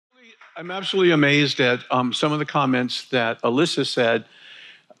I'm absolutely amazed at some of the comments that Alyssa said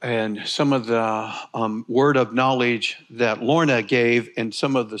and some of the word of knowledge that Lorna gave and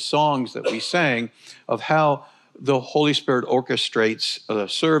some of the songs that we sang of how the Holy Spirit orchestrates the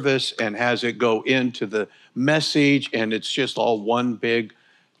service and has it go into the message, and it's just all one big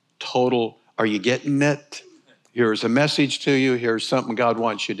total. Are you getting it? Here's a message to you. Here's something God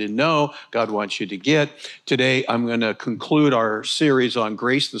wants you to know, God wants you to get. Today, I'm going to conclude our series on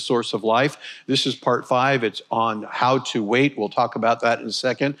grace, the source of life. This is part 5. It's on how to wait. We'll talk about that in a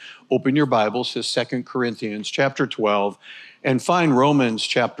second. Open your Bibles to 2 Corinthians chapter 12 and find Romans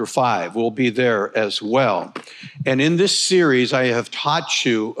chapter 5. We'll be there as well. And in this series, I have taught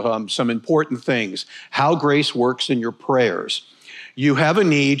you some important things, how grace works in your prayers. You have a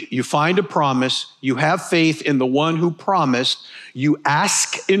need, you find a promise, you have faith in the one who promised, you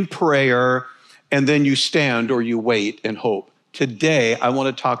ask in prayer, and then you stand or you wait and hope. Today, I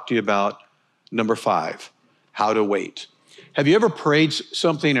want to talk to you about number 5, how to wait. Have you ever prayed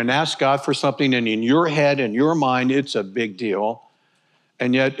something and asked God for something, and in your head and your mind, it's a big deal,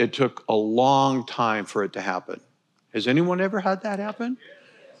 and yet it took a long time for it to happen? Has anyone ever had that happen?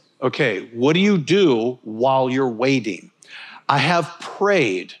 Okay, what do you do while you're waiting? I have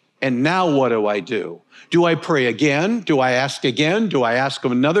prayed, and now what do? Do I pray again? Do I ask again? Do I ask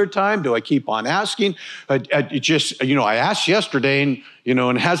him another time? Do I keep on asking? I asked yesterday, and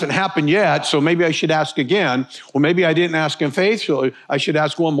it hasn't happened yet, so maybe I should ask again. Well, maybe I didn't ask in faith, so I should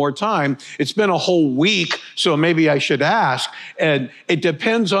ask one more time. It's been a whole week, so maybe I should ask. And it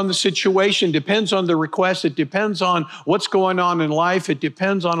depends on the situation, depends on the request, it depends on what's going on in life, it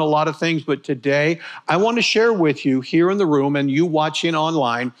depends on a lot of things. But today, I want to share with you here in the room and you watching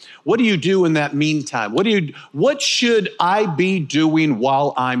online, what do you do in that meantime? What should I be doing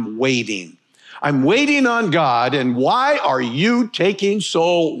while I'm waiting? I'm waiting on God, and why are you taking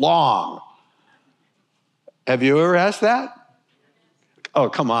so long? Have you ever asked that? Oh,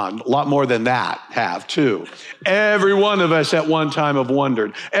 come on, a lot more than that have too. Every one of us at one time have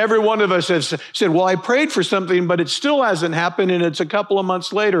wondered. Every one of us has said, well, I prayed for something, but it still hasn't happened, and it's a couple of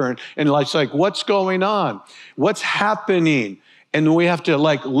months later, and it's like, what's going on? What's happening? And we have to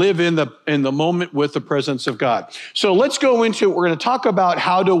live in the moment with the presence of God. So let's go into it. We're going to talk about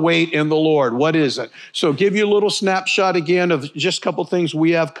how to wait in the Lord. What is it? So give you a little snapshot again of just a couple things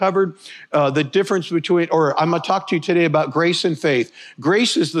we have covered. The difference between, I'm going to talk to you today about grace and faith.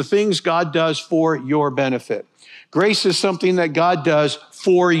 Grace is the things God does for your benefit. Grace is something that God does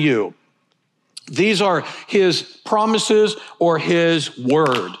for you. These are his promises or his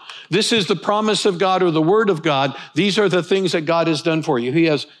word. This is the promise of God or the word of God. These are the things that God has done for you.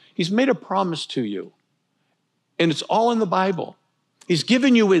 He's made a promise to you. And it's all in the Bible. He's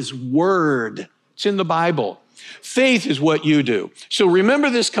given you his word. It's in the Bible. Faith is what you do. So remember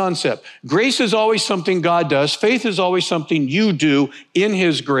this concept. Grace is always something God does. Faith is always something you do in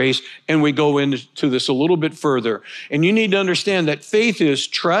his grace. And we go into this a little bit further. And you need to understand that faith is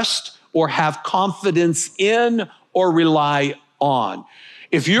trust or have confidence in or rely on.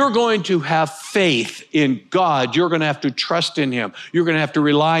 If you're going to have faith in God, you're going to have to trust in him. You're going to have to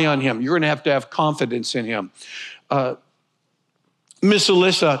rely on him. You're going to have confidence in him. Miss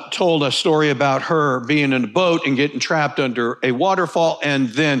Alyssa told a story about her being in a boat and getting trapped under a waterfall and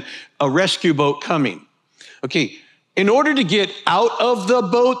then a rescue boat coming. Okay, in order to get out of the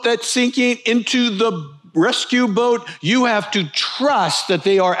boat that's sinking into the rescue boat, you have to trust that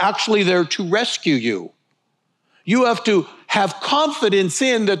they are actually there to rescue you. You have to have confidence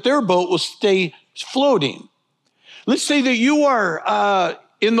in that their boat will stay floating. Let's say that you are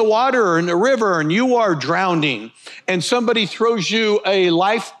in the water or in the river and you are drowning and somebody throws you a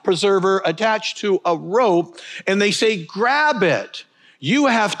life preserver attached to a rope and they say, grab it. You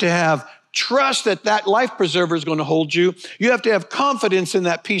have to have trust that life preserver is going to hold you. You have to have confidence in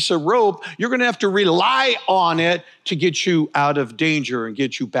that piece of rope. You're going to have to rely on it to get you out of danger and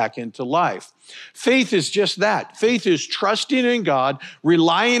get you back into life. Faith is just that. Faith is trusting in God,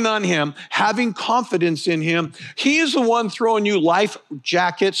 relying on him, having confidence in him. He is the one throwing you life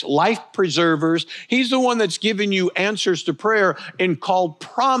jackets, life preservers. He's the one that's giving you answers to prayer and called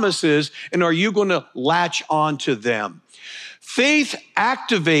promises. And are you going to latch on to them? Faith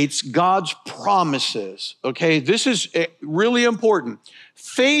activates God's promises, okay? This is really important.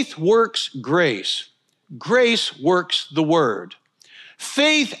 Faith works grace. Grace works the word.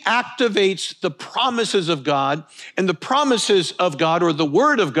 Faith activates the promises of God, and the promises of God or the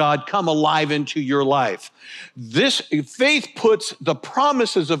word of God come alive into your life. This faith puts the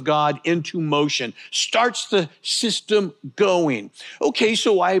promises of God into motion, starts the system going. Okay,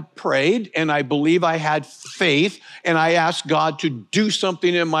 so I prayed and I believe I had faith and I asked God to do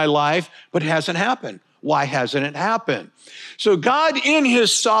something in my life, but it hasn't happened. Why hasn't it happened? So God in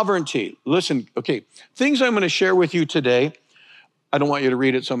his sovereignty, listen, okay, things I'm going to share with you today. I don't want you to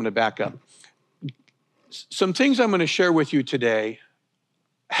read it, so I'm going to back up. Some things I'm going to share with you today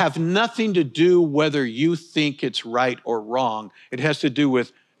have nothing to do whether you think it's right or wrong. It has to do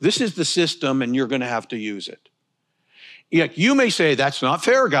with this is the system and you're going to have to use it. Yet you may say, that's not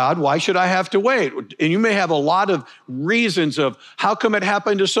fair, God. Why should I have to wait? And you may have a lot of reasons of how come it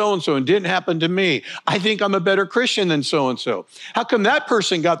happened to so-and-so and didn't happen to me? I think I'm a better Christian than so-and-so. How come that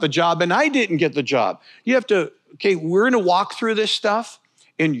person got the job and I didn't get the job? You have to, okay, we're going to walk through this stuff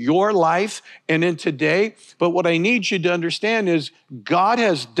in your life and in today. But what I need you to understand is God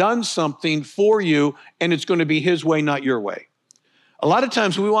has done something for you and it's going to be his way, not your way. A lot of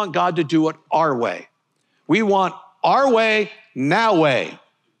times we want God to do it our way. We want our way, now way.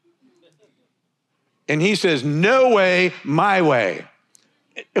 And he says, no way, my way.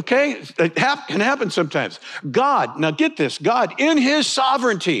 Okay, it can happen sometimes. God, now get this, God in his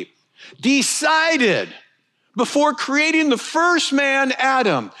sovereignty decided before creating the first man,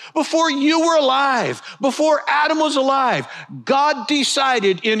 Adam, before you were alive, before Adam was alive, God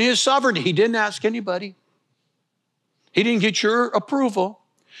decided in his sovereignty. He didn't ask anybody. He didn't get your approval.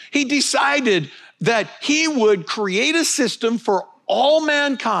 He decided that he would create a system for all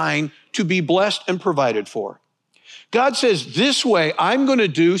mankind to be blessed and provided for. God says, this way, I'm going to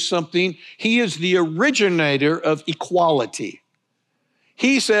do something. He is the originator of equality.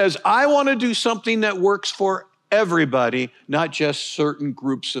 He says, I want to do something that works for everybody, not just certain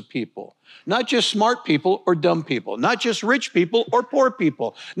groups of people. Not just smart people or dumb people. Not just rich people or poor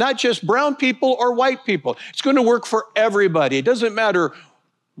people. Not just brown people or white people. It's going to work for everybody. It doesn't matter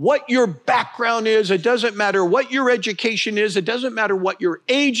what your background is. It doesn't matter what your education is. It doesn't matter what your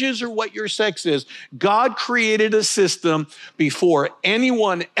age is or what your sex is. God created a system before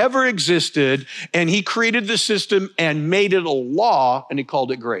anyone ever existed, and he created the system and made it a law, and he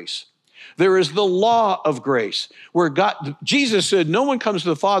called it grace. There is the law of grace, where Jesus said, no one comes to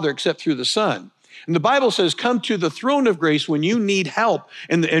the Father except through the Son. And the Bible says, come to the throne of grace when you need help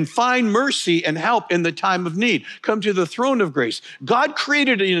and find mercy and help in the time of need. Come to the throne of grace. God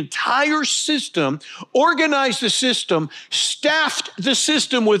created an entire system, organized the system, staffed the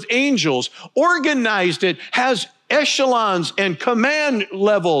system with angels, organized it, has echelons and command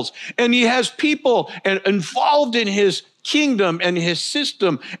levels, and he has people involved in his kingdom and his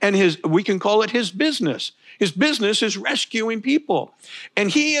system and we can call it his business. His business is rescuing people. And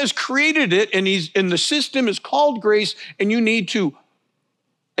he has created it, and the system is called grace, and you need to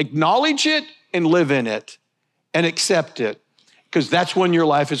acknowledge it and live in it and accept it, because that's when your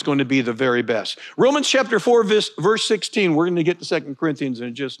life is going to be the very best. Romans chapter 4, verse 16, we're going to get to 2 Corinthians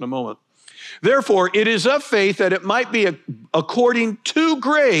in just a moment. Therefore, it is of faith that it might be according to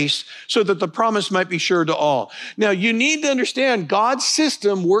grace, so that the promise might be sure to all. Now, you need to understand God's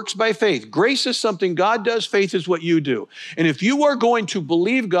system works by faith. Grace is something God does. Faith is what you do. And if you are going to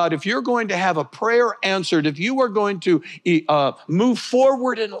believe God, if you're going to have a prayer answered, if you are going to move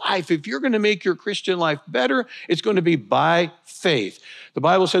forward in life, if you're going to make your Christian life better, it's going to be by faith. The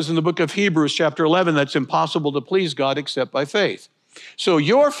Bible says in the book of Hebrews, chapter 11, that's impossible to please God except by faith. So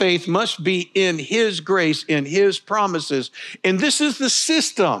your faith must be in his grace, in his promises. And this is the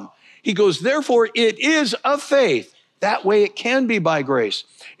system. He goes, therefore, it is of faith. That way it can be by grace.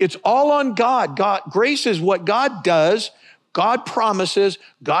 It's all on God. Grace is what God does. God promises.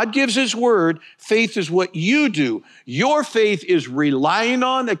 God gives his word. Faith is what you do. Your faith is relying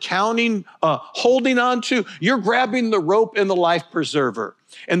on, accounting, holding on to. You're grabbing the rope and the life preserver.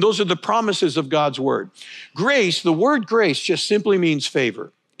 And those are the promises of God's word. Grace, the word grace just simply means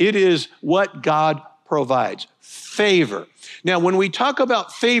favor. It is what God provides, favor. Now, when we talk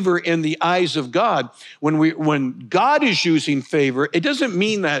about favor in the eyes of God, when God is using favor, it doesn't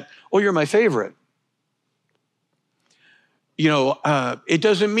mean that, oh, you're my favorite. It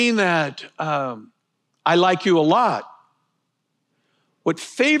doesn't mean that I like you a lot. What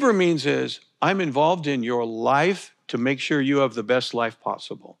favor means is I'm involved in your life to make sure you have the best life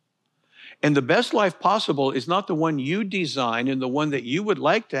possible. And the best life possible is not the one you design and the one that you would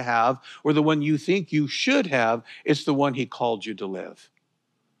like to have or the one you think you should have. It's the one he called you to live.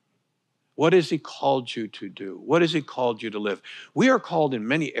 What has he called you to do? What has he called you to live? We are called in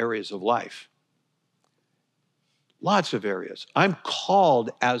many areas of life. Lots of areas. I'm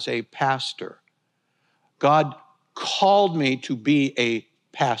called as a pastor. God called me to be a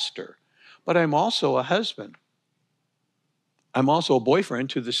pastor, but I'm also a husband. I'm also a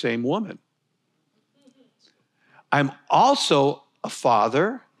boyfriend to the same woman. I'm also a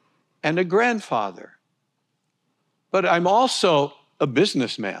father and a grandfather, but I'm also a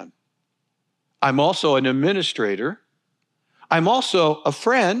businessman. I'm also an administrator. I'm also a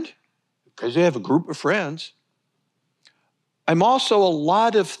friend, because I have a group of friends. I'm also a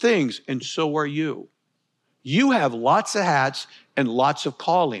lot of things, and so are you. You have lots of hats and lots of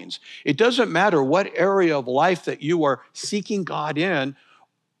callings. It doesn't matter what area of life that you are seeking God in,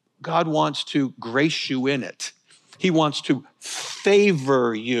 God wants to grace you in it. He wants to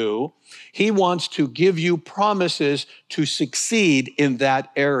favor you. He wants to give you promises to succeed in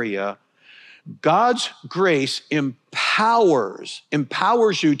that area. God's grace empowers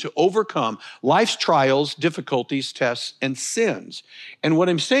you to overcome life's trials, difficulties, tests, and sins. And what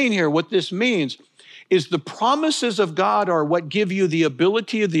I'm saying here, what this means is the promises of God are what give you the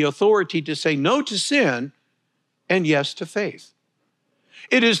ability, the authority to say no to sin and yes to faith.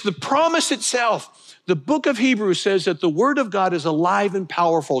 It is the promise itself. The book of Hebrews says that the word of God is alive and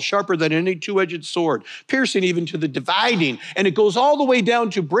powerful, sharper than any two-edged sword, piercing even to the dividing, and it goes all the way down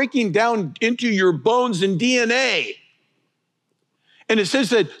to breaking down into your bones and DNA. And it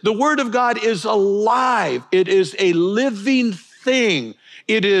says that the word of God is alive. It is a living thing.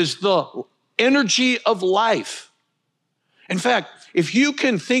 It is the energy of life. In fact, if you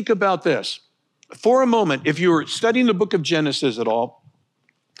can think about this for a moment, if you're studying the book of Genesis at all,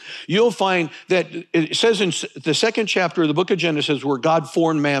 you'll find that it says in the second chapter of the book of Genesis where God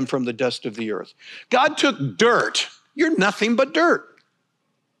formed man from the dust of the earth. God took dirt. You're nothing but dirt.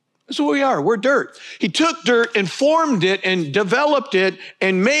 That's what we are. We're dirt. He took dirt and formed it and developed it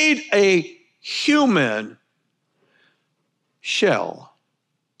and made a human shell.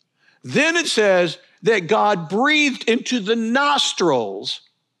 Then it says that God breathed into the nostrils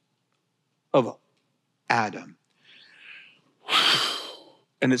of Adam.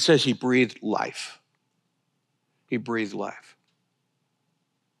 And it says he breathed life. He breathed life.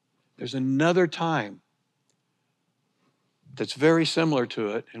 There's another time that's very similar to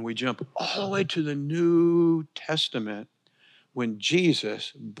it, and we jump all the way to the New Testament when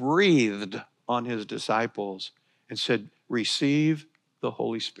Jesus breathed on his disciples and said, receive the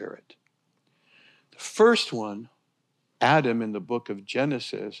Holy Spirit. The first one, Adam in the book of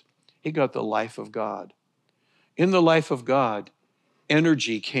Genesis, he got the life of God. In the life of God,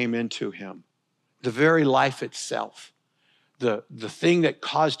 energy came into him, the very life itself, the thing that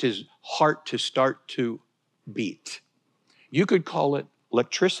caused his heart to start to beat. You could call it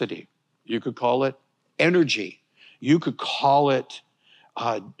electricity. You could call it energy. You could call it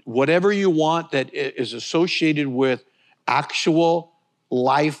whatever you want that is associated with actual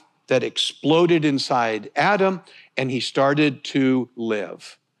life that exploded inside Adam, and he started to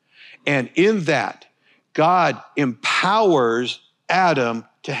live. And in that, God empowers Adam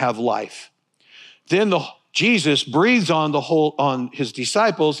to have life. Then Jesus breathes on his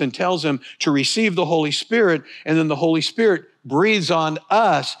disciples and tells them to receive the Holy Spirit, and then the Holy Spirit breathes on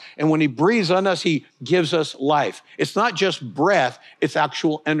us, and when he breathes on us, he gives us life. It's not just breath, it's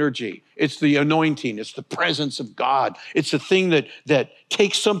actual energy. It's the anointing, it's the presence of God. It's the thing that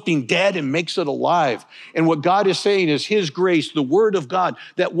takes something dead and makes it alive. And what God is saying is his grace, the word of God,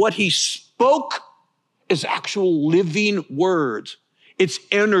 that what he spoke is actual living words. It's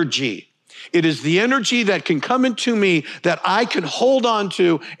energy. It is the energy that can come into me that I can hold on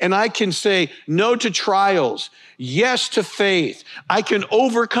to, and I can say no to trials, yes to faith. I can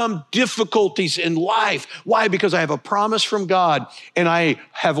overcome difficulties in life. Why? Because I have a promise from God, and I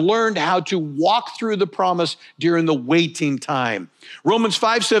have learned how to walk through the promise during the waiting time. Romans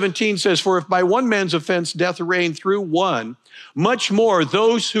 5:17 says, for if by one man's offense death reigned through one, much more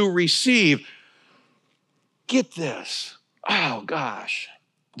those who receive, get this, oh gosh,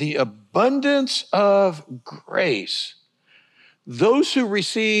 the abundance of grace. Those who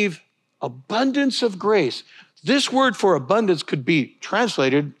receive abundance of grace. This word for abundance could be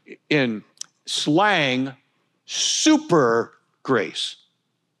translated in slang, super grace.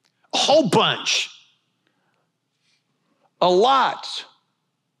 A whole bunch. A lot.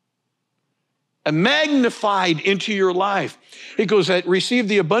 Magnified into your life. It goes that receive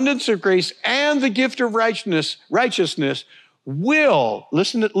the abundance of grace and the gift of righteousness will,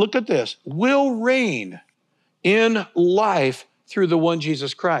 look at this, will reign in life through the one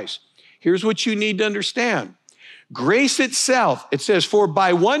Jesus Christ. Here's what you need to understand. Grace itself, it says, for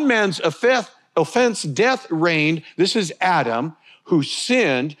by one man's offense death reigned, this is Adam, who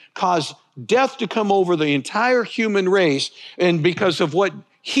sinned, caused death to come over the entire human race, and because of what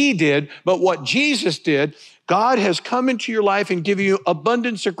he did, but what Jesus did, God has come into your life and given you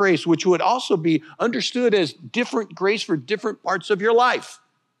abundance of grace, which would also be understood as different grace for different parts of your life.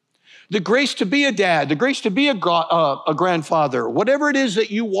 The grace to be a dad, the grace to be a grandfather, whatever it is that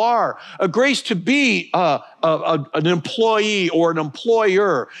you are, a grace to be an employee or an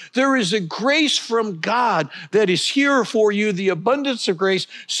employer. There is a grace from God that is here for you, the abundance of grace,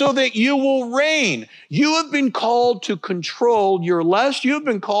 so that you will reign. You have been called to control your lust. You have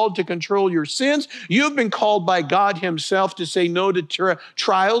been called to control your sins. You have been called by God himself to say no to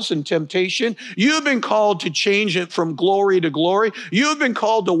trials and temptation. You have been called to change it from glory to glory. You have been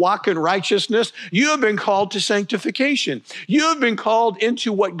called to walk in righteousness. You have been called to sanctification. You have been called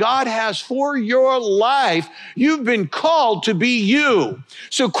into what God has for your life. You've been called to be you.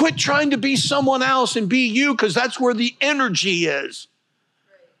 So quit trying to be someone else and be you, because that's where the energy is.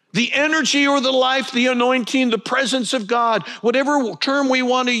 The energy or the life, the anointing, the presence of God, whatever term we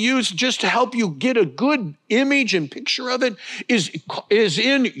want to use just to help you get a good image and picture of it, is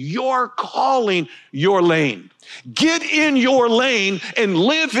in your calling, your lane. Get in your lane and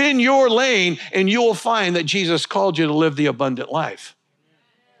live in your lane, and you'll find that Jesus called you to live the abundant life.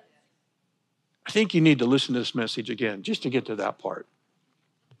 I think you need to listen to this message again just to get to that part.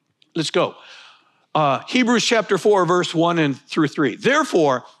 Let's go. Hebrews chapter 4, verse 1 and through 3.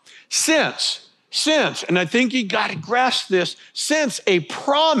 Therefore, since, and I think you got to grasp this, since a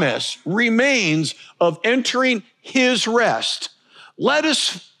promise remains of entering his rest, let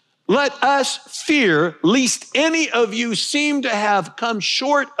us fear lest any of you seem to have come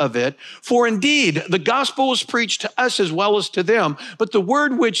short of it. For indeed, the gospel was preached to us as well as to them, but the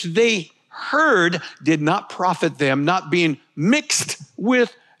word which they heard did not profit them, not being mixed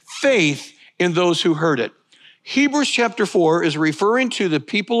with faith in those who heard it. Hebrews chapter 4 is referring to the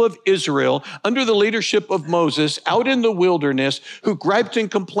people of Israel under the leadership of Moses out in the wilderness, who griped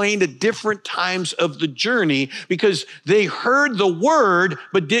and complained at different times of the journey because they heard the word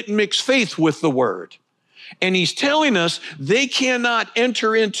but didn't mix faith with the word. And he's telling us they cannot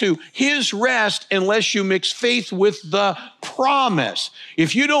enter into his rest unless you mix faith with the promise.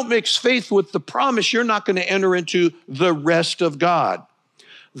 If you don't mix faith with the promise, you're not going to enter into the rest of God.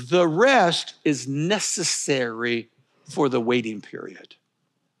 The rest is necessary for the waiting period.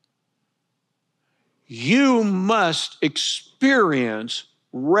 You must experience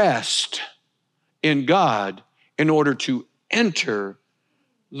rest in God in order to enter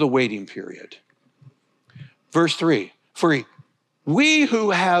the waiting period. Verse 3, for we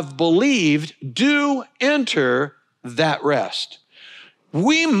who have believed do enter that rest.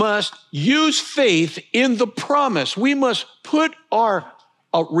 We must use faith in the promise. We must put our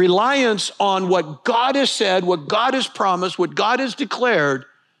reliance on what God has said, what God has promised, what God has declared,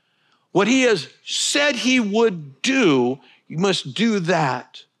 what he has said he would do. You must do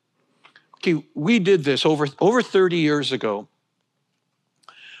that. Okay, we did this over 30 years ago.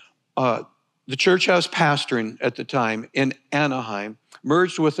 The church I was pastoring at the time in Anaheim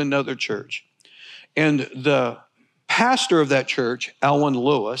merged with another church. And the pastor of that church, Alwyn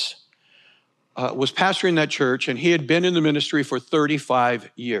Lewis, was pastoring that church, and he had been in the ministry for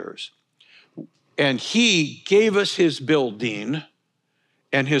 35 years. And he gave us his building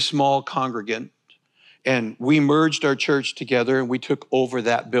and his small congregant, and we merged our church together, and we took over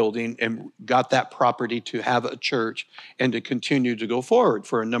that building and got that property to have a church and to continue to go forward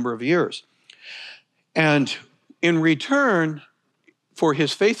for a number of years. And in return for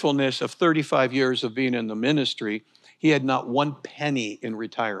his faithfulness of 35 years of being in the ministry, he had not one penny in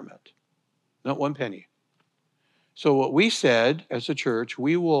retirement. Not one penny. So what we said as a church,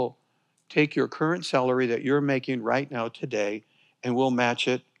 we will take your current salary that you're making right now today, and we'll match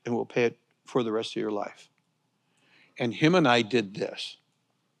it, and we'll pay it for the rest of your life. And him and I did this.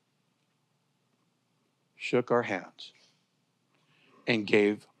 Shook our hands and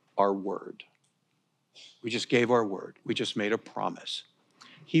gave our word. We just gave our word. We just made a promise.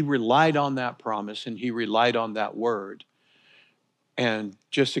 He relied on that promise, and he relied on that word. And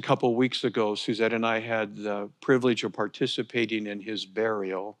just a couple of weeks ago, Suzette and I had the privilege of participating in his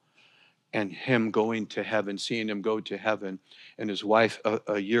burial and him going to heaven, seeing him go to heaven, and his wife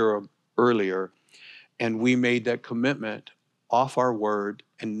a year earlier. And we made that commitment off our word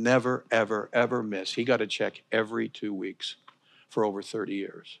and never, ever, ever miss. He got a check every 2 weeks for over 30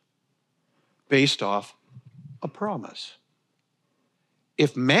 years based off a promise.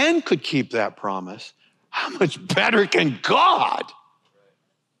 If man could keep that promise, how much better can God?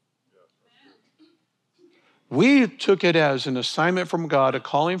 We took it as an assignment from God, a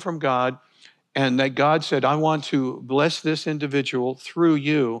calling from God, and that God said, I want to bless this individual through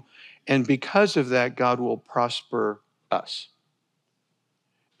you. And because of that, God will prosper us.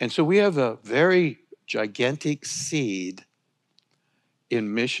 And so we have a very gigantic seed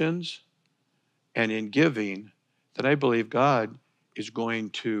in missions and in giving that I believe God is going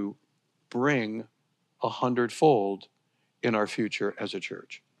to bring 100-fold in our future as a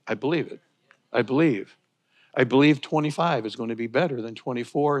church. I believe it. I believe. I believe 25 is going to be better than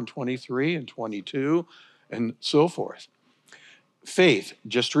 24 and 23 and 22 and so forth. Faith,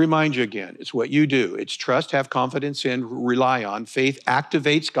 just to remind you again, it's what you do. It's trust, have confidence in, rely on. Faith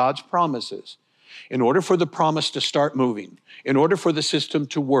activates God's promises. In order for the promise to start moving, in order for the system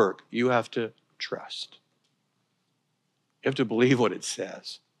to work, you have to trust. You have to believe what it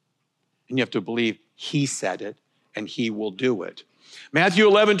says. And you have to believe he said it and he will do it. Matthew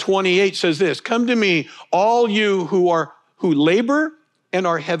 11:28 says this, "Come to me, all you who labor and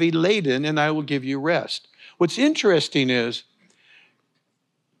are heavy laden, and I will give you rest." What's interesting is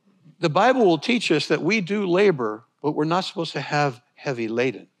the Bible will teach us that we do labor, but we're not supposed to have heavy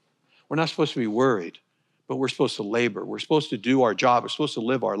laden. We're not supposed to be worried, but we're supposed to labor. We're supposed to do our job. We're supposed to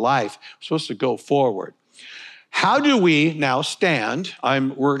live our life. We're supposed to go forward. How do we now stand?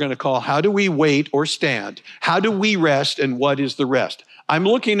 We're going to call, how do we wait or stand? How do we rest, and what is the rest? I'm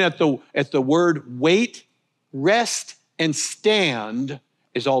looking at the word wait, rest, and stand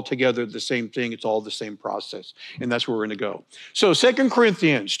is all together the same thing. It's all the same process. And that's where we're going to go. So 2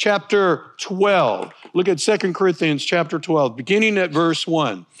 Corinthians chapter 12. Look at 2 Corinthians chapter 12, beginning at verse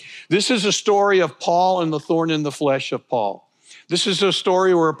 1. This is a story of Paul and the thorn in the flesh of Paul. This is a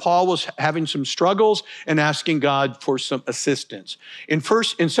story where Paul was having some struggles and asking God for some assistance. In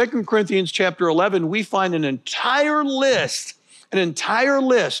 2 Corinthians chapter 11, we find an entire list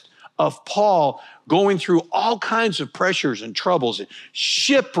of Paul going through all kinds of pressures and troubles, and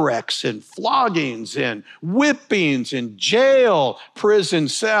shipwrecks and floggings and whippings and jail, prison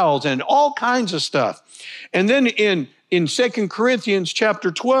cells, and all kinds of stuff. And then in 2 Corinthians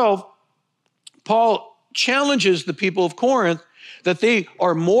chapter 12, Paul challenges the people of Corinth that they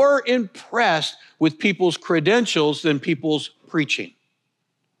are more impressed with people's credentials than people's preaching.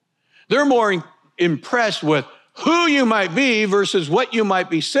 They're more impressed with who you might be versus what you might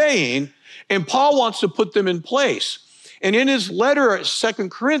be saying, and Paul wants to put them in place. And in his letter at 2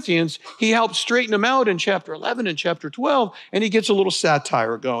 Corinthians, he helps straighten them out in chapter 11 and chapter 12, and he gets a little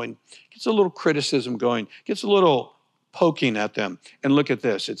satire going, gets a little criticism going, gets a little poking at them. And look at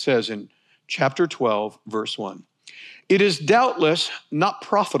this. It says in chapter 12, verse 1, "It is doubtless not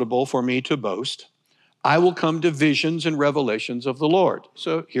profitable for me to boast. I will come to visions and revelations of the Lord."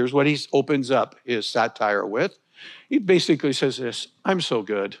 So here's what he opens up his satire with. He basically says this, I'm so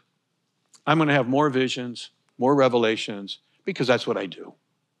good. I'm going to have more visions, more revelations, because that's what I do.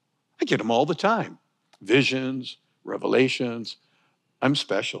 I get them all the time. Visions, revelations. I'm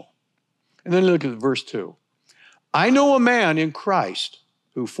special. And then look at verse 2. "I know a man in Christ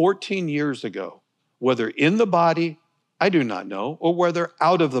who 14 years ago, whether in the body, I do not know, or whether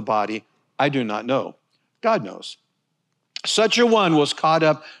out of the body, I do not know. God knows. Such a one was caught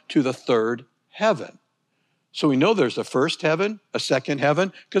up to the third heaven." So we know there's a first heaven, a second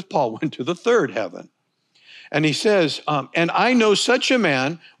heaven, because Paul went to the third heaven. And he says, "And I know such a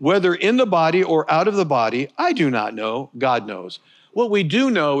man, whether in the body or out of the body, I do not know, God knows." What we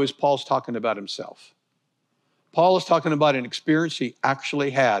do know is Paul's talking about himself. Paul is talking about an experience he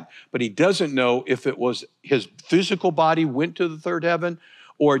actually had, but he doesn't know if it was his physical body went to the third heaven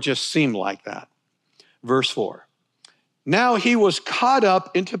or it just seemed like that. Verse 4, "Now he was caught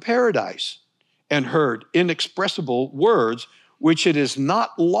up into paradise and heard inexpressible words which it is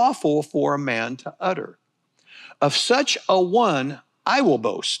not lawful for a man to utter. Of such a one I will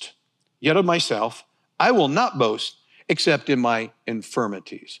boast, yet of myself I will not boast except in my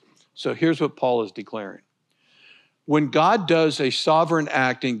infirmities." So here's what Paul is declaring. When God does a sovereign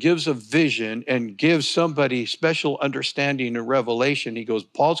act and gives a vision and gives somebody special understanding and revelation,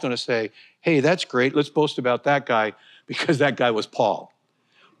 Paul's going to say, hey, that's great. Let's boast about that guy because that guy was Paul.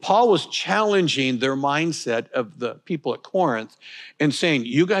 Paul was challenging their mindset of the people at Corinth and saying,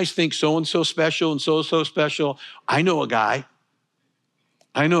 you guys think so-and-so special and so-so special. I know a guy.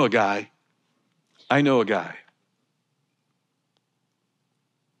 I know a guy. I know a guy.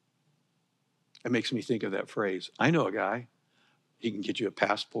 It makes me think of that phrase. I know a guy. He can get you a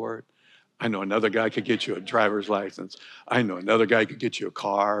passport. I know another guy could get you a driver's license. I know another guy could get you a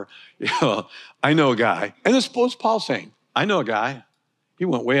car. I know a guy. And this is Paul saying, I know a guy. He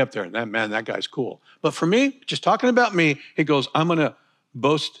went way up there, and that guy's cool. But for me, just talking about me, he goes, I'm going to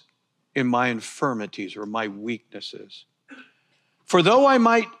boast in my infirmities or my weaknesses. For though I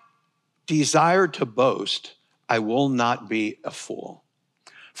might desire to boast, I will not be a fool.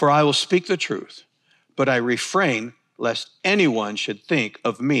 For I will speak the truth, but I refrain lest anyone should think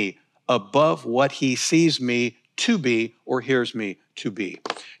of me above what he sees me to be or hears me to be.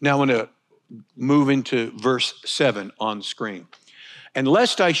 Now I'm going to move into verse 7 on the screen. And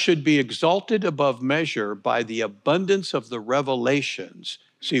lest I should be exalted above measure by the abundance of the revelations.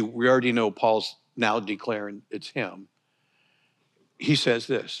 See, we already know Paul's now declaring it's him. He says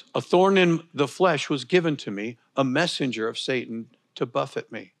this, a thorn in the flesh was given to me, a messenger of Satan to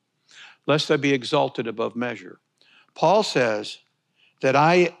buffet me, lest I be exalted above measure. Paul says that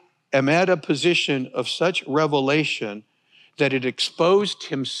I am at a position of such revelation that it exposed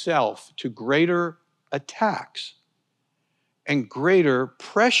himself to greater attacks and greater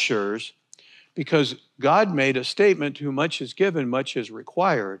pressures because God made a statement, who much is given, much is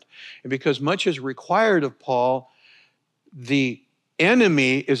required. And because much is required of Paul, the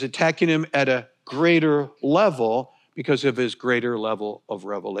enemy is attacking him at a greater level because of his greater level of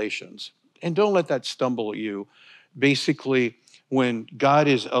revelations. And don't let that stumble you. Basically, when God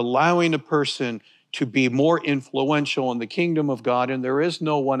is allowing a person to be more influential in the kingdom of God, and there is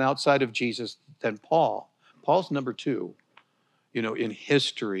no one outside of Jesus than Paul. Paul's number 2, in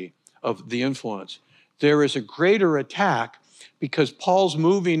history of the influence. There is a greater attack because Paul's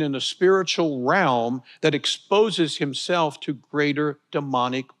moving in a spiritual realm that exposes himself to greater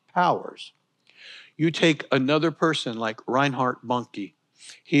demonic powers. You take another person like Reinhard Bonnke.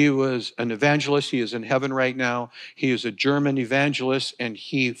 He was an evangelist. He is in heaven right now. He is a German evangelist, and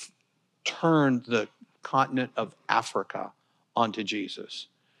he turned the continent of Africa onto Jesus.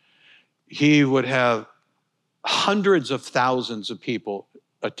 He would have hundreds of thousands of people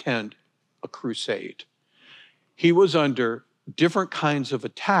attend a crusade. He was under different kinds of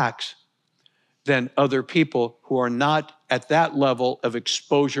attacks than other people who are not at that level of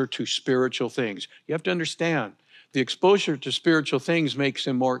exposure to spiritual things. You have to understand, the exposure to spiritual things makes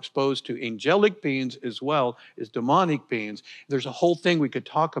him more exposed to angelic beings as well as demonic beings. There's a whole thing we could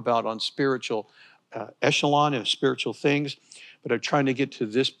talk about on spiritual echelon and spiritual things, but I'm trying to get to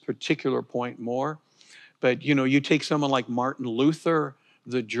this particular point more. But, you take someone like Martin Luther,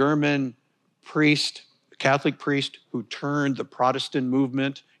 the German priest, Catholic priest who turned the Protestant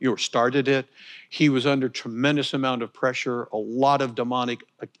movement, started it. He was under tremendous amount of pressure, a lot of demonic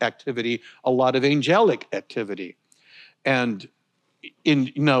activity, a lot of angelic activity. And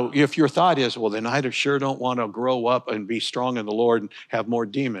if your thought is, well, then I sure don't want to grow up and be strong in the Lord and have more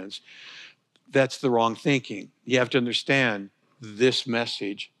demons, that's the wrong thinking. You have to understand this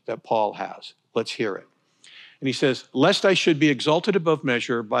message that Paul has. Let's hear it. And he says, lest I should be exalted above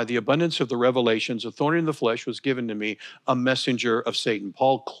measure by the abundance of the revelations, a thorn in the flesh was given to me, a messenger of Satan.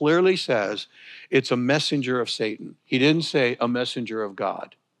 Paul clearly says it's a messenger of Satan. He didn't say a messenger of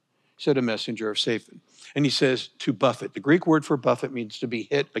God. He said a messenger of Satan. And he says to buffet. The Greek word for buffet means to be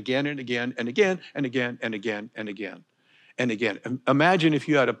hit again and again and again and again and again and again and again. Imagine if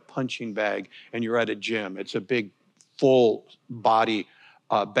you had a punching bag and you're at a gym. It's a big full body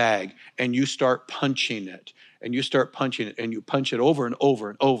bag, and you start punching it. And you start punching it, and you punch it over and over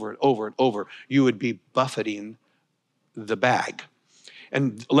and over and over and over, you would be buffeting the bag.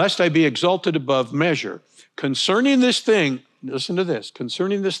 And lest I be exalted above measure, concerning this thing, listen to this,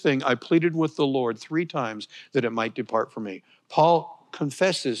 concerning this thing, I pleaded with the Lord 3 times that it might depart from me. Paul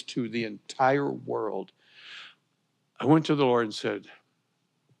confesses to the entire world. I went to the Lord and said,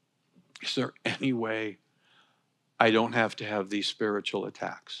 is there any way I don't have to have these spiritual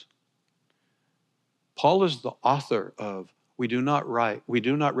attacks? Paul is the author of we do not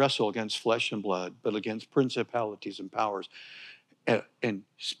wrestle against flesh and blood, but against principalities and powers and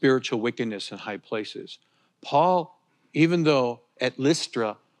spiritual wickedness in high places. Paul, even though at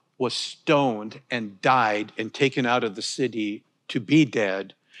Lystra was stoned and died and taken out of the city to be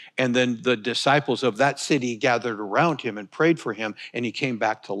dead, and then the disciples of that city gathered around him and prayed for him, and he came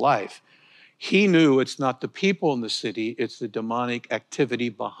back to life. He knew it's not the people in the city, it's the demonic activity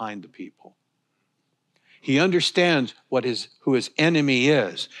behind the people. He understands who his enemy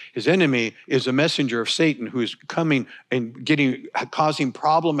is. His enemy is a messenger of Satan who is coming and causing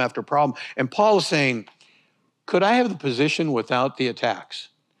problem after problem. And Paul is saying, could I have the position without the attacks?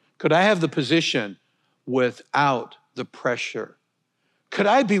 Could I have the position without the pressure? Could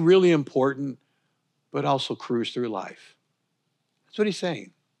I be really important, but also cruise through life? That's what he's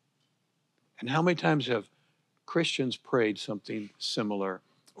saying. And how many times have Christians prayed something similar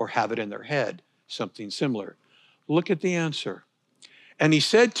or have it in their head, something similar? Look at the answer. And he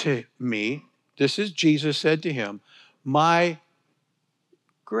said to me, this is Jesus said to him, my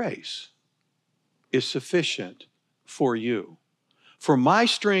grace is sufficient for you. For my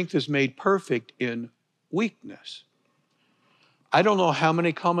strength is made perfect in weakness. I don't know how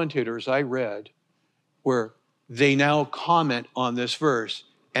many commentators I read where they now comment on this verse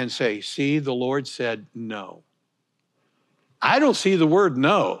and say, see, the Lord said no. I don't see the word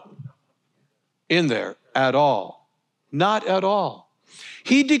no in there at all. Not at all.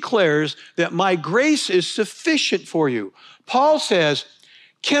 He declares that my grace is sufficient for you. Paul says,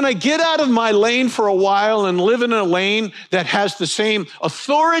 can I get out of my lane for a while and live in a lane that has the same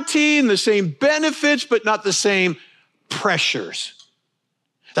authority and the same benefits, but not the same pressures?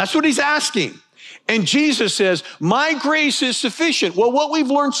 That's what he's asking. And Jesus says, my grace is sufficient. Well, what we've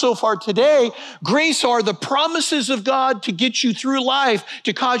learned so far today, grace are the promises of God to get you through life,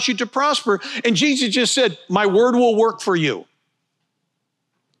 to cause you to prosper. And Jesus just said, my word will work for you.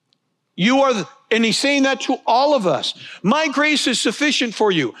 And he's saying that to all of us. My grace is sufficient for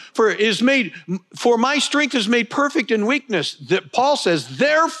you, for my strength is made perfect in weakness. That Paul says,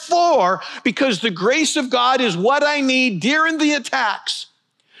 therefore, because the grace of God is what I need during the attacks.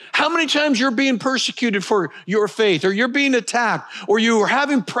 How many times you're being persecuted for your faith, or you're being attacked, or you are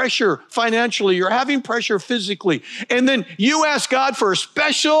having pressure financially, you're having pressure physically, and then you ask God for a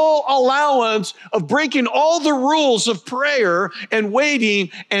special allowance of breaking all the rules of prayer and waiting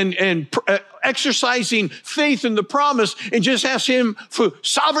and exercising faith in the promise, and just ask him for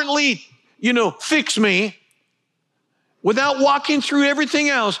sovereignly, fix me. Without walking through everything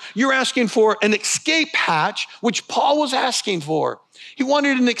else, you're asking for an escape hatch, which Paul was asking for. He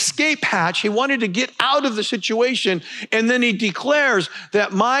wanted an escape hatch. He wanted to get out of the situation. And then he declares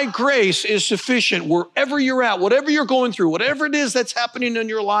that my grace is sufficient wherever you're at, whatever you're going through, whatever it is that's happening in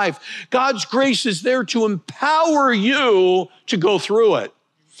your life. God's grace is there to empower you to go through it.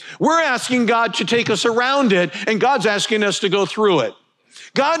 We're asking God to take us around it, and God's asking us to go through it.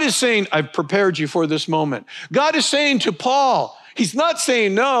 God is saying, I've prepared you for this moment. God is saying to Paul, he's not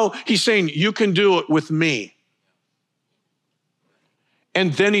saying no, he's saying, you can do it with me.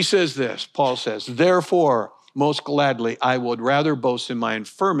 And then he says this, Paul says, therefore, most gladly, I would rather boast in my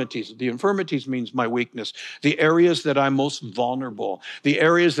infirmities. The infirmities means my weakness, the areas that I'm most vulnerable, the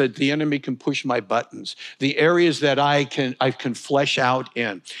areas that the enemy can push my buttons, the areas that I can flesh out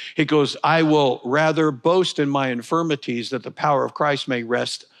in. He goes, I will rather boast in my infirmities that the power of Christ may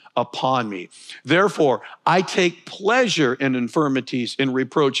rest upon me. Therefore, I take pleasure in infirmities, in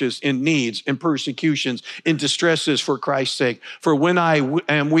reproaches, in needs, in persecutions, in distresses for Christ's sake. For when I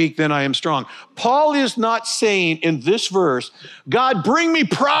am weak, then I am strong. Paul is not saying in this verse, God, bring me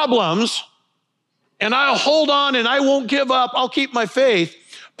problems and I'll hold on and I won't give up. I'll keep my faith.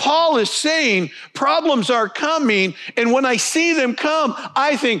 Paul is saying problems are coming, and when I see them come,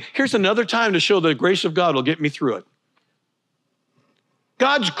 I think, here's another time to show the grace of God will get me through it.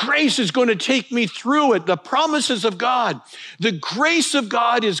 God's grace is going to take me through it. The promises of God. The grace of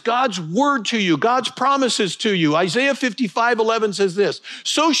God is God's word to you, God's promises to you. Isaiah 55:11 says this,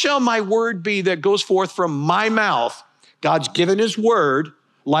 so shall my word be that goes forth from my mouth. God's given his word.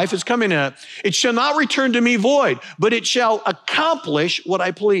 Life is coming in. It shall not return to me void, but it shall accomplish what I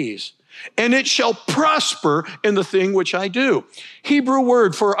please. And it shall prosper in the thing which I do. Hebrew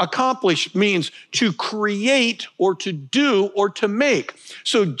word for accomplish means to create or to do or to make.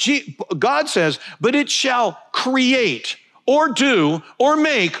 So God says, but it shall create or do or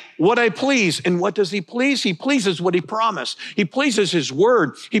make what I please. And what does he please? He pleases what he promised. He pleases his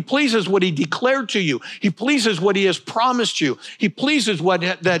word. He pleases what he declared to you. He pleases what he has promised you. He pleases what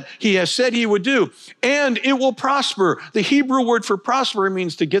that he has said he would do. And it will prosper. The Hebrew word for prosper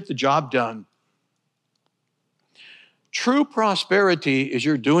means to get the job done. True prosperity is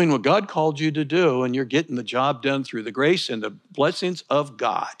you're doing what God called you to do, and you're getting the job done through the grace and the blessings of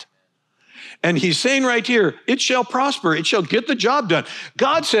God. And he's saying right here, it shall prosper. It shall get the job done.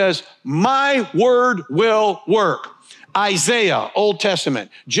 God says, my word will work. Isaiah, Old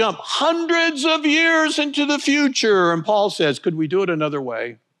Testament, jump hundreds of years into the future. And Paul says, could we do it another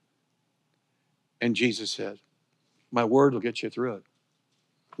way? And Jesus said, my word will get you through it.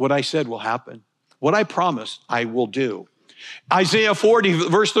 What I said will happen. What I promised, I will do. Isaiah 40,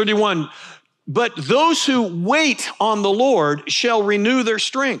 verse 31, but those who wait on the Lord shall renew their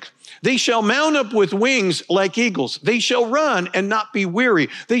strength. They shall mount up with wings like eagles. They shall run and not be weary.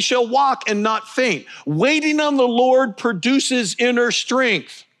 They shall walk and not faint. Waiting on the Lord produces inner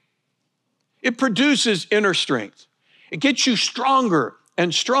strength. It produces inner strength. It gets you stronger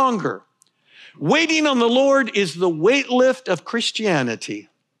and stronger. Waiting on the Lord is the weight lift of Christianity.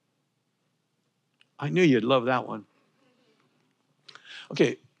 I knew you'd love that one.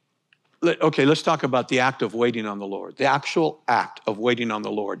 Okay, let's talk about the act of waiting on the Lord, the actual act of waiting on the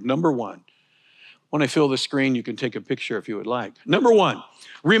Lord. Number one, When I fill the screen, you can take a picture if you would like. Number one,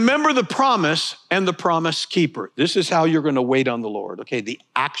 remember the promise and the promise keeper. This is how you're going to wait on the Lord, okay? The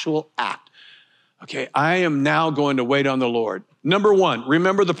actual act. Okay, I am now going to wait on the Lord. Number one,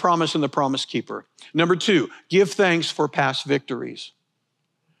 remember the promise and the promise keeper. Number two, give thanks for past victories.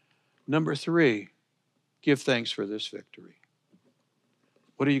 Number three, give thanks for this victory.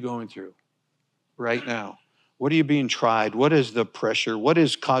 What are you going through right now? What are you being tried? What is the pressure? What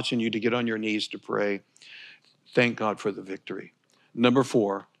is causing you to get on your knees to pray? Thank God for the victory. Number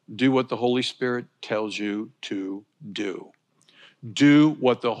four, do what the Holy Spirit tells you to do. Do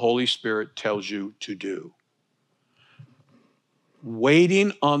what the Holy Spirit tells you to do.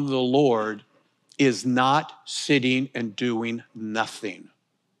 Waiting on the Lord is not sitting and doing nothing.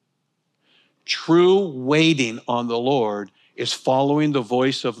 True waiting on the Lord is following the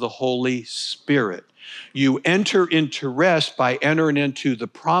voice of the Holy Spirit. You enter into rest by entering into the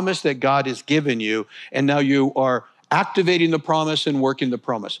promise that God has given you, and now you are activating the promise and working the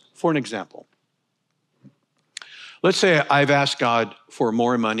promise. For an example, let's say I've asked God for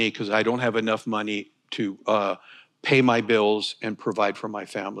more money because I don't have enough money to pay my bills and provide for my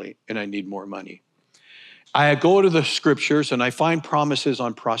family, and I need more money. I go to the scriptures and I find promises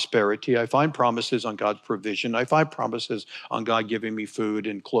on prosperity. I find promises on God's provision. I find promises on God giving me food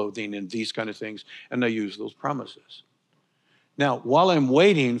and clothing and these kind of things, and I use those promises. Now, while I'm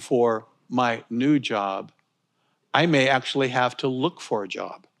waiting for my new job, I may actually have to look for a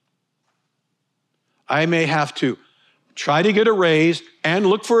job. I may have to try to get a raise and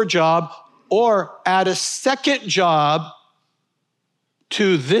look for a job, or add a second job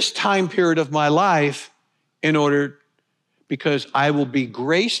to this time period of my life because I will be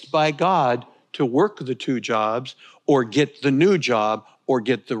graced by God to work the two jobs or get the new job or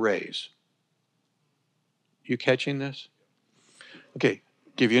get the raise. You catching this? Okay,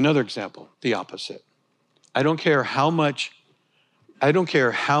 give you another example, the opposite. I don't care how many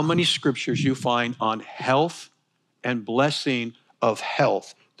scriptures you find on health and blessing of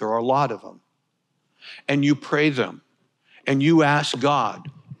health. There are a lot of them. And you pray them and you ask God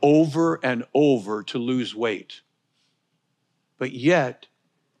over and over to lose weight. But yet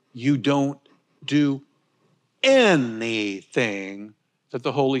you don't do anything that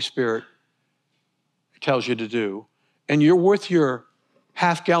the Holy Spirit tells you to do. And you're with your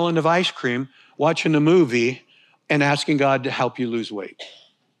half gallon of ice cream, watching a movie and asking God to help you lose weight.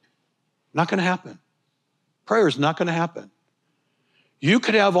 Not going to happen. Prayer is not going to happen. You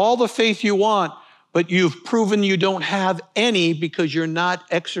could have all the faith you want, but you've proven you don't have any because you're not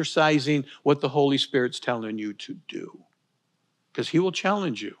exercising what the Holy Spirit's telling you to do. Because he will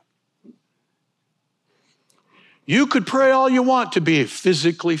challenge you. You could pray all you want to be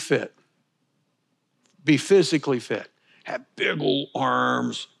physically fit. Be physically fit. Have big old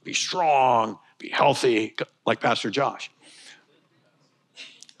arms, be strong, be healthy, like Pastor Josh.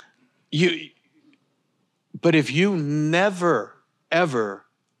 But if you never, ever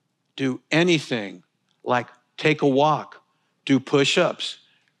do anything like take a walk, do push-ups,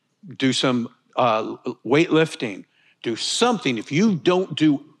 do some weightlifting, do something, if you don't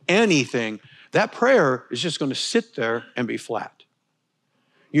do anything, that prayer is just going to sit there and be flat.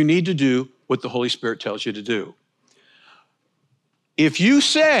 You need to do what the Holy Spirit tells you to do. If you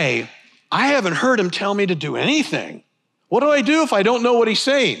say, I haven't heard him tell me to do anything, what do I do if I don't know what he's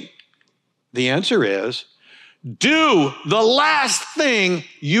saying? The answer is, do the last thing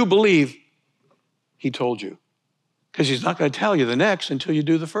you believe he told you. Because he's not going to tell you the next until you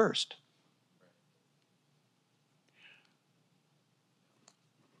do the first.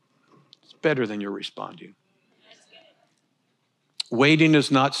 It's better than you're responding. Waiting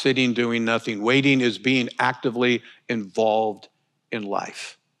is not sitting doing nothing. Waiting is being actively involved in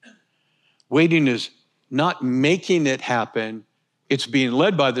life. Waiting is not making it happen. It's being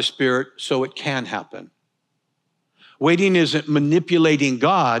led by the Spirit so it can happen. Waiting isn't manipulating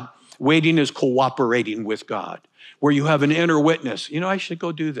God. Waiting is cooperating with God, where you have an inner witness. You know, I should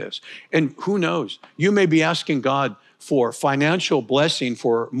go do this. And who knows? You may be asking God for financial blessing,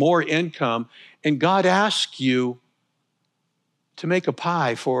 for more income, and God asks you to make a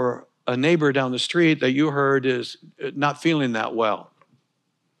pie for a neighbor down the street that you heard is not feeling that well.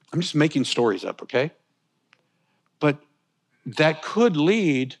 I'm just making stories up, okay? But that could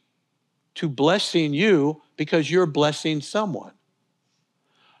lead to blessing you because you're blessing someone.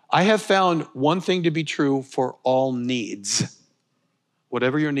 I have found one thing to be true for all needs,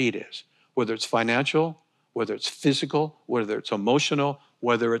 whatever your need is, whether it's financial, whether it's physical, whether it's emotional,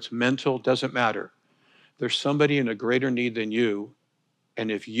 whether it's mental, doesn't matter. There's somebody in a greater need than you, and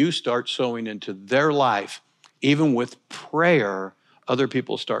if you start sowing into their life, even with prayer, other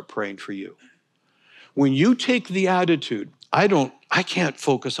people start praying for you. When you take the attitude, I can't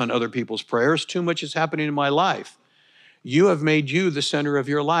focus on other people's prayers. Too much is happening in my life. You have made you the center of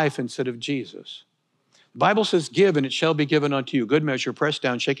your life instead of Jesus. The Bible says, give and it shall be given unto you. Good measure, pressed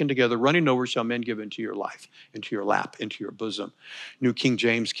down, shaken together, running over shall men give into your life, into your lap, into your bosom. New King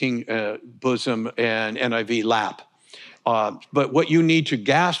James, bosom, and NIV, lap. But what you need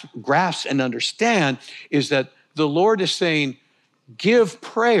to grasp and understand is that the Lord is saying, give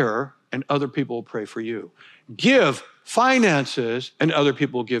prayer and other people will pray for you. Give finances and other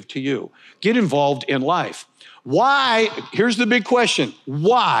people will give to you. Get involved in life. Why? Here's the big question.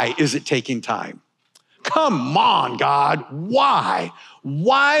 Why is it taking time? Come on, God. Why?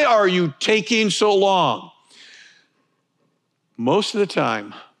 Why are you taking so long? Most of the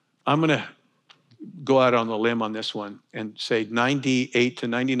time, I'm going to go out on the limb on this one and say 98 to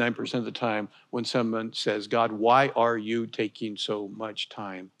 99% of the time when someone says, God, why are you taking so much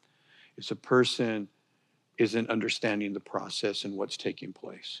time? It's a person isn't understanding the process and what's taking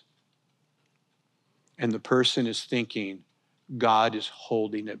place. And the person is thinking, God is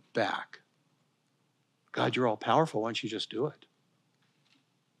holding it back. God, you're all powerful. Why don't you just do it?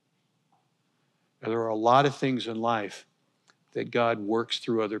 Now, there are a lot of things in life that God works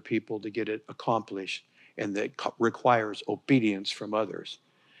through other people to get it accomplished, and that requires obedience from others.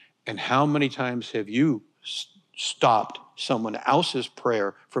 And how many times have you stopped someone else's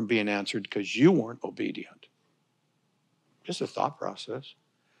prayer from being answered because you weren't obedient? Just a thought process,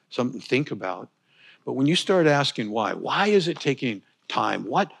 something to think about. But when you start asking why is it taking time?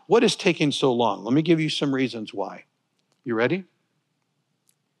 What is taking so long? Let me give you some reasons why. You ready?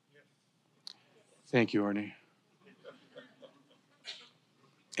 Thank you, Ernie.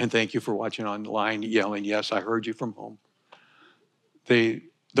 And thank you for watching online, yelling, yes, I heard you from home. They're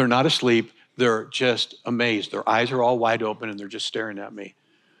not asleep. They're just amazed. Their eyes are all wide open and they're just staring at me.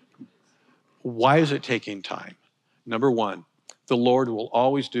 Why is it taking time? Number one, the Lord will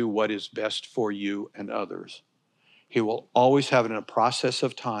always do what is best for you and others. He will always have it in a process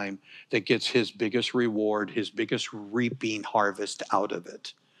of time that gets his biggest reward, his biggest reaping harvest out of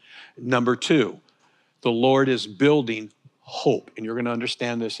it. Number two, the Lord is building hope, and you're going to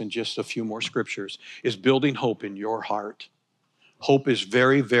understand this in just a few more scriptures, is building hope in your heart. Hope is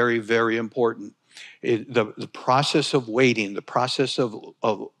very, very, very important. The process of waiting, the process of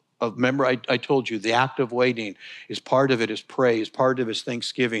remember, I told you, the act of waiting is part of it is praise, part of it is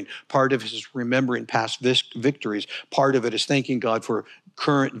thanksgiving, part of it is remembering past victories, part of it is thanking God for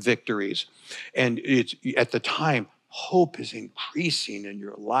current victories. And it's at the time, hope is increasing in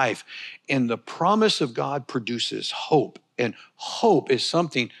your life. And the promise of God produces hope. And hope is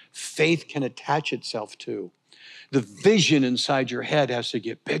something faith can attach itself to. The vision inside your head has to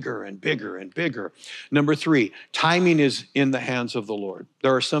get bigger and bigger and bigger. Number three, timing is in the hands of the Lord.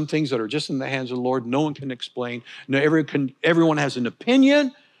 There are some things that are just in the hands of the Lord. No one can explain. No, everyone has an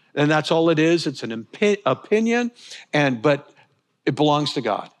opinion, and that's all it is. It's an opinion, but it belongs to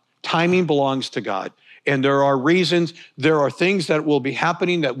God. Timing belongs to God. And there are reasons, there are things that will be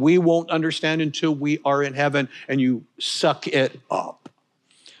happening that we won't understand until we are in heaven, and you suck it up.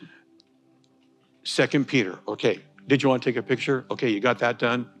 2 Peter, okay. Did you want to take a picture? Okay, you got that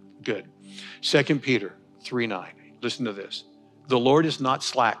done? Good. 2 Peter 3:9. Listen to this. The Lord is not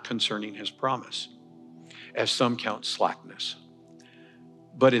slack concerning his promise, as some count slackness,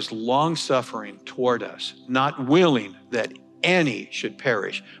 but is long-suffering toward us, not willing that any should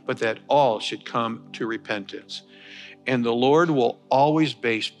perish, but that all should come to repentance. And the Lord will always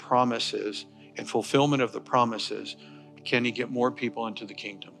base promises and fulfillment of the promises. Can he get more people into the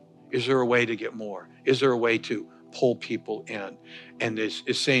kingdom? Is there a way to get more? Is there a way to pull people in? And this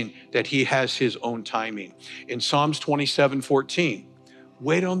is saying that he has his own timing. In Psalms 27:14,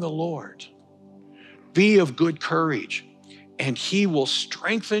 wait on the Lord. Be of good courage, and he will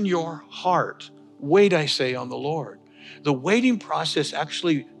strengthen your heart. Wait, I say, on the Lord. The waiting process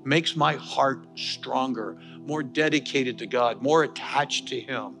actually makes my heart stronger, more dedicated to God, more attached to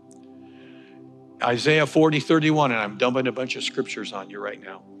him. Isaiah 40:31, and I'm dumping a bunch of scriptures on you right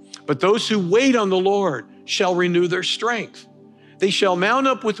now. But those who wait on the Lord shall renew their strength. They shall mount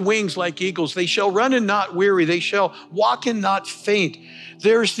up with wings like eagles. They shall run and not weary. They shall walk and not faint.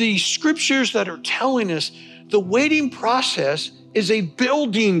 There's these scriptures that are telling us the waiting process is a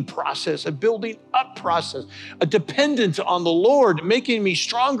building process, a building up process, a dependence on the Lord, making me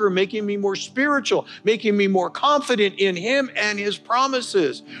stronger, making me more spiritual, making me more confident in him and his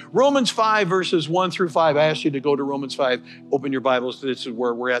promises. Romans 5, verses 1-5. I asked you to go to Romans 5. Open your Bibles. This is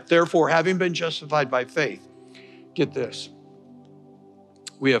where we're at. Therefore, having been justified by faith, get this.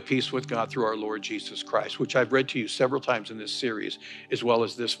 We have peace with God through our Lord Jesus Christ, which I've read to you several times in this series, as well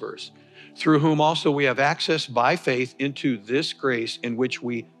as this verse. through whom also we have access by faith into this grace in which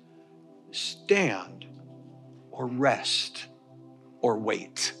we stand or rest or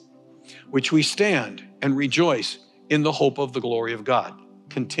wait, which we stand and rejoice in the hope of the glory of God.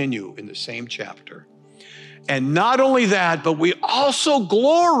 Continue in the same chapter. And not only that, but we also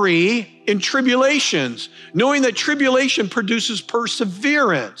glory in tribulations, knowing that tribulation produces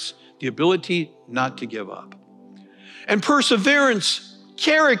perseverance, the ability not to give up. And perseverance,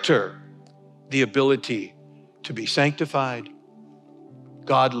 character, the ability to be sanctified,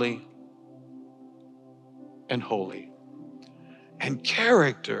 godly, and holy. And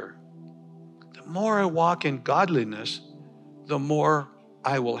character, the more I walk in godliness, the more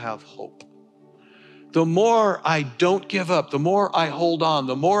I will have hope. The more I don't give up, the more I hold on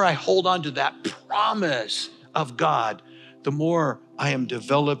to that promise of God, the more I am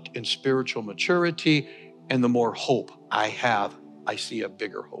developed in spiritual maturity, and the more hope I have, I see a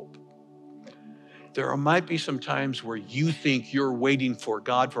bigger hope. There might be some times where you think you're waiting for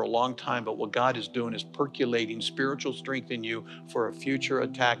God for a long time, but what God is doing is percolating spiritual strength in you for a future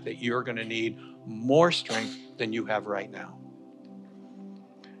attack that you're going to need more strength than you have right now.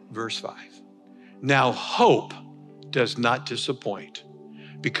 Verse 5. Now hope does not disappoint,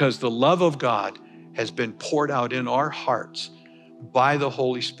 because the love of God has been poured out in our hearts by the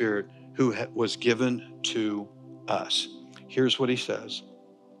Holy Spirit who was given to us. Here's what he says.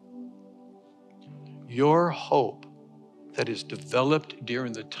 Your hope that is developed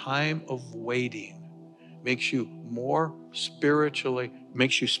during the time of waiting makes you spiritually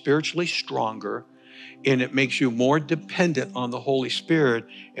stronger, and it makes you more dependent on the Holy Spirit,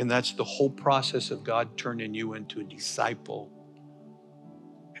 and that's the whole process of God turning you into a disciple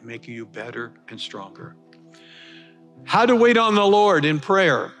and making you better and stronger. How to wait on the Lord in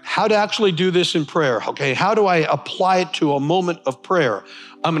prayer. How to actually do this in prayer, okay? How do I apply it to a moment of prayer?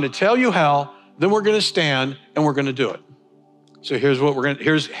 I'm going to tell you how, then we're going to stand and we're going to do it. So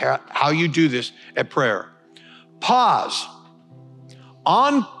here's how you do this at prayer. Pause.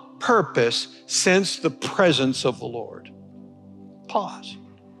 On purpose, sense the presence of the Lord. Pause.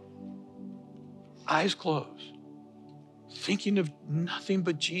 Eyes closed. Thinking of nothing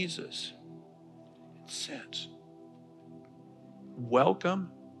but Jesus. Sense.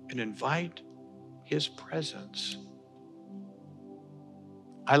 Welcome and invite his presence.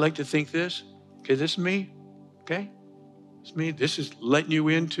 I like to think this. Okay, this is me. Okay? It's me. This is letting you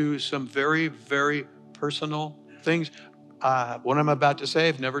into some very, very personal things. What I'm about to say,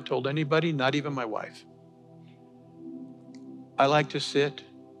 I've never told anybody, not even my wife. I like to sit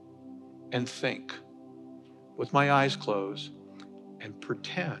and think with my eyes closed and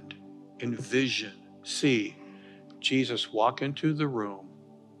pretend, envision, see Jesus walk into the room,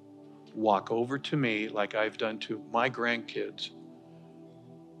 walk over to me like I've done to my grandkids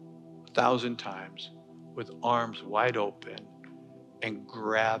 1,000 times with arms wide open and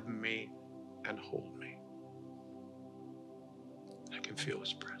grab me and hold me. I can feel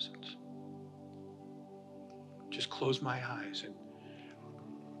his presence. Just close my eyes and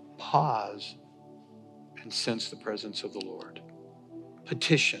pause and sense the presence of the Lord.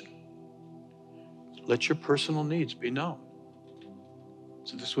 Petition. Let your personal needs be known.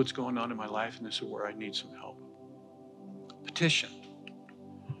 So this is what's going on in my life, and this is where I need some help. Petition.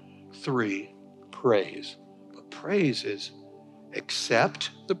 3, praise. But praise is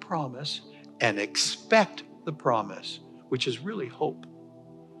accept the promise and expect the promise, which is really hope.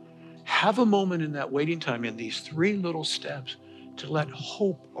 Have a moment in that waiting time in these 3 little steps to let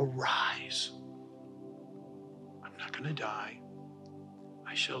hope arise. I'm not going to die.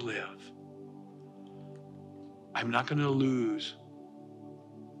 I shall live. I'm not going to lose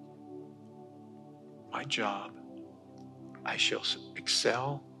my job. I shall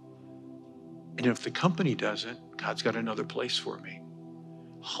excel. And if the company doesn't, God's got another place for me.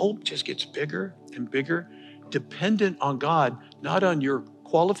 Hope just gets bigger and bigger, dependent on God, not on your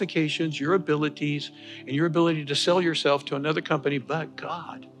qualifications, your abilities, and your ability to sell yourself to another company, but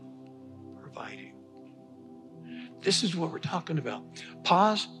God providing. This is what we're talking about.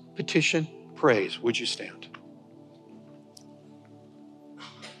 Pause, petition, praise. Would you stand?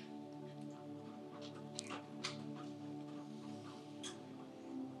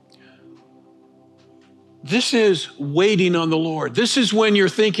 This is waiting on the Lord. This is when you're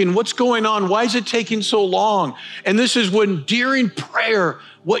thinking, what's going on? Why is it taking so long? And this is when during prayer,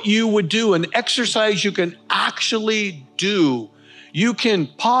 what you would do, an exercise you can actually do. You can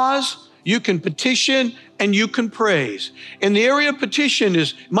pause, you can petition, and you can praise. And the area of petition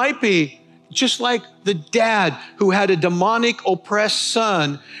might be just like the dad who had a demonic oppressed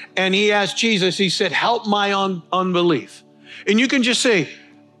son, and he asked Jesus, he said, help my unbelief. And you can just say,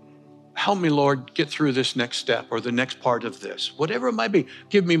 Help me, Lord, get through this next step or the next part of this. Whatever it might be,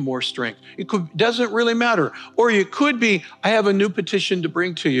 give me more strength. Doesn't really matter. Or it could be, I have a new petition to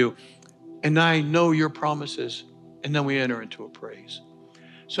bring to you, and I know your promises. And then we enter into a praise.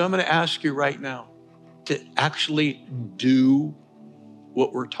 So I'm going to ask you right now to actually do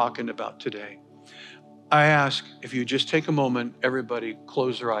what we're talking about today. I ask if you just take a moment, everybody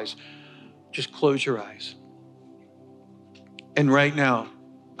close their eyes. Just close your eyes. And right now,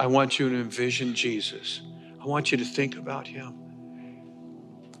 I want you to envision Jesus. I want you to think about him.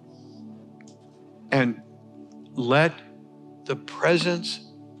 And let the presence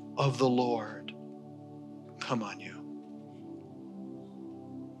of the Lord come on you.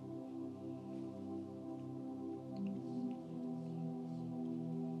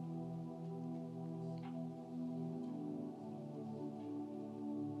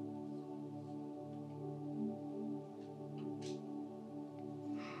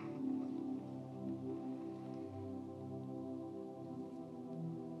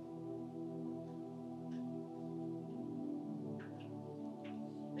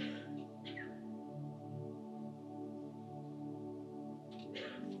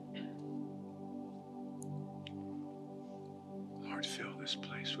 Lord, fill this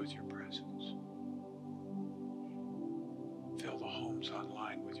place with your presence. Fill the homes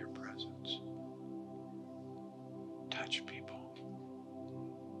online with your presence. Touch people.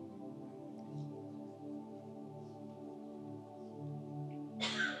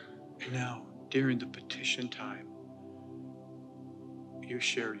 And now, during the petition time, you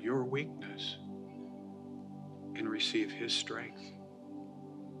share your weakness and receive his strength.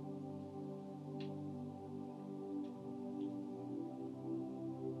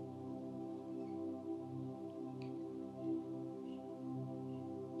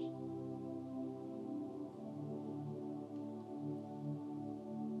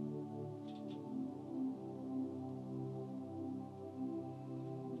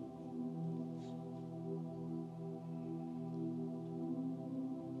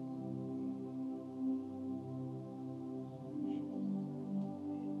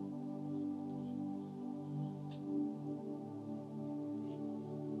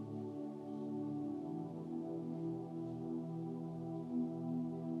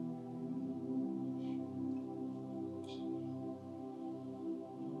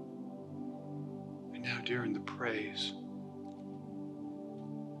 Now during the praise,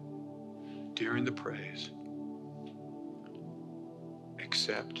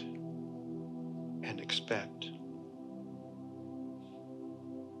 accept and expect.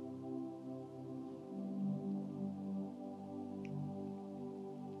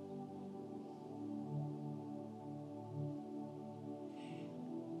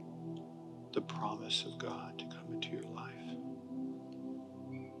 The promise of God to come into your life.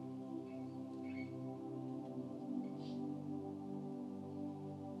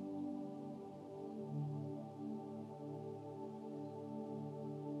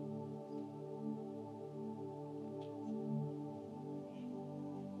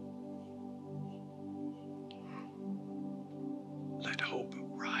 Let hope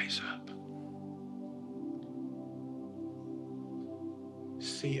rise up.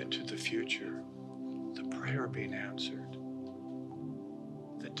 See into the future, the prayer being answered,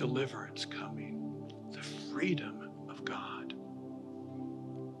 the deliverance coming, the freedom of God.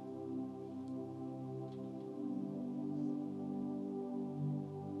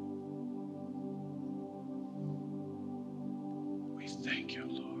 We thank you,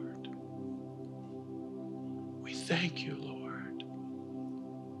 Lord. We thank you, Lord.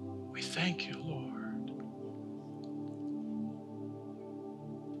 We thank you, Lord.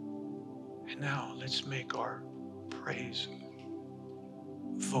 And now let's make our praise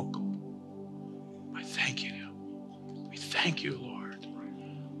vocal by thanking him. We thank you, Lord.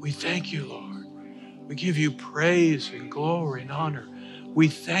 We thank you, Lord. We give you praise and glory and honor. We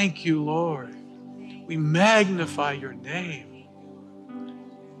thank you, Lord. We magnify your name.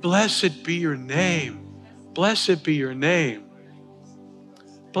 Blessed be your name. Blessed be your name.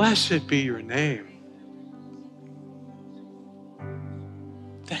 Blessed be your name.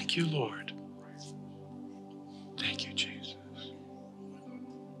 Thank you, Lord. Thank you, Jesus.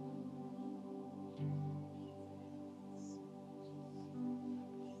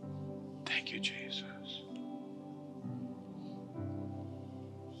 Thank you, Jesus.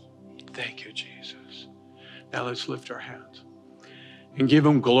 Thank you, Jesus. Now let's lift our hands and give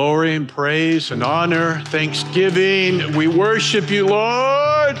him glory and praise and honor, thanksgiving. We worship you,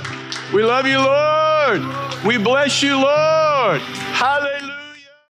 Lord. We love you, Lord. We bless you, Lord. Hallelujah.